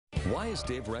Why is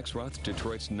Dave Rexroth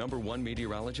Detroit's #1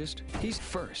 meteorologist? He's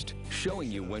first,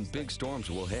 showing you when big storms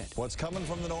will hit. What's coming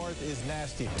from the north is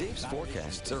nasty. Dave's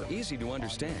forecasts are easy to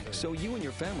understand, so you and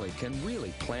your family can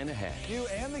really plan ahead. You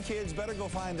and the kids better go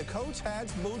find the coats,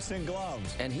 hats, boots, and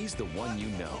gloves. And he's the one you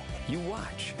know, you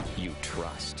watch, you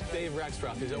trust. Dave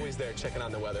Rexroth is always there checking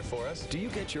on the weather for us. Do you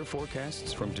get your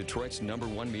forecasts from Detroit's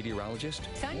 #1 meteorologist?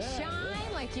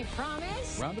 Sunshine, like you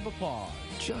promised. Round of applause.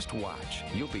 Just watch.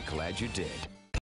 You'll be glad you did.